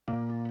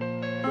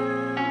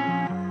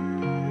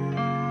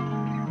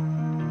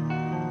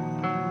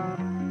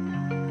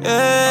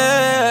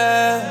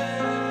Yeah.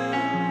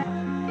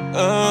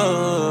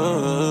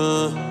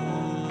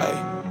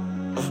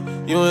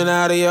 You went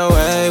out of your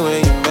way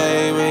when you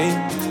made me.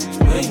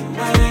 When you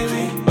made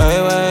me. Wait.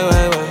 You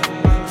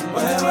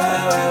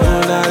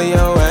went out of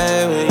your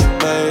way when you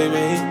made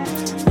me.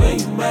 When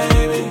you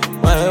made me.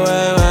 Wait. You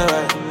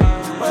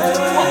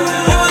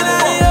went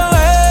out of your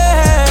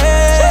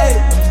way.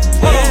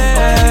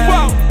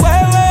 Yeah.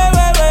 Wait.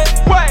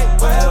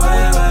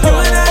 You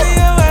went out of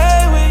your way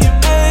when you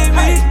made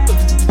me.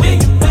 When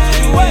you made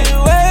me. Wait.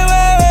 You went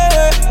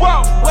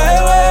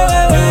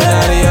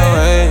out of your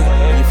way.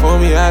 You pulled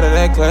me out of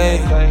that clay.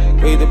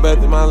 Breathe the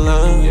breath in my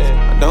lungs.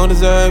 I don't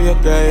deserve your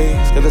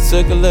grace, cause I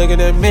took a look in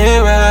that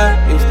mirror.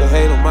 Used to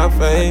hate on my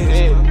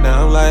face.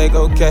 Now I'm like,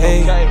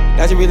 okay,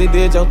 that you really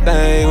did your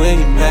thing when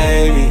you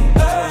made me.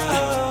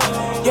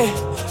 Yeah,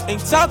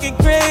 ain't talking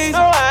crazy.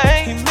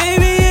 He made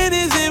me in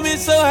his image,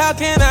 so how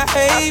can I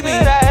hate me?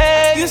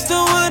 Used to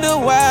wonder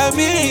why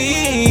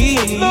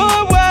me.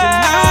 But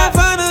now I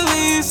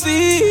finally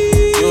see.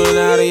 You went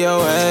out of your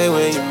way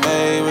when you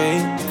made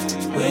me.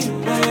 When you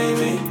made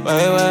me.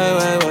 Wait. You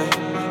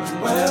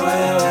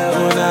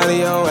went out of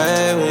your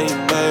way when you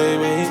made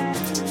me.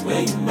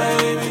 When you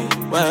made me.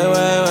 Wait.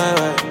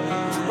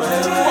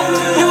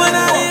 You went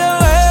out of your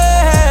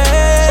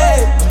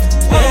way.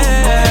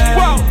 Yeah.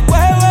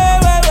 Wait.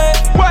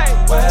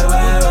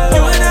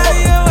 You went out of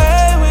your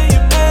way when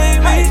you made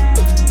me.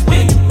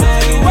 When you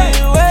made me. Wait.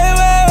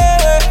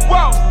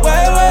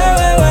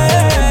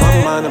 My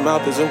mind and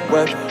mouth is a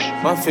weapon.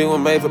 My feet were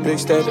made for big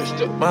stages.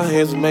 My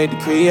hands were made to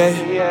create.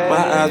 My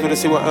eyes were to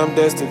see where I'm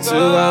destined to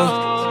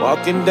go.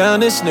 Walking down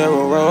this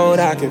narrow road,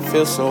 I can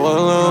feel so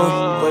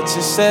alone. But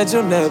you said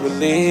you'll never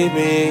leave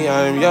me,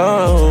 I'm your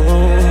own.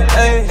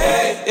 Hey,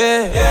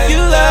 yeah, you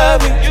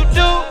love me, you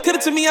do.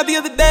 Could've took me out the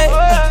other day,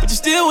 but you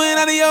still went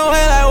out of your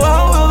way like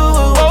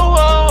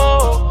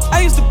whoa.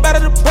 I used to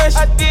battle depression,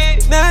 I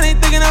did. Now I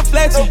ain't thinking I'm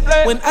flexing.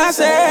 When I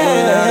said, you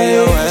went out of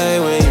your way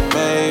when you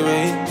made me.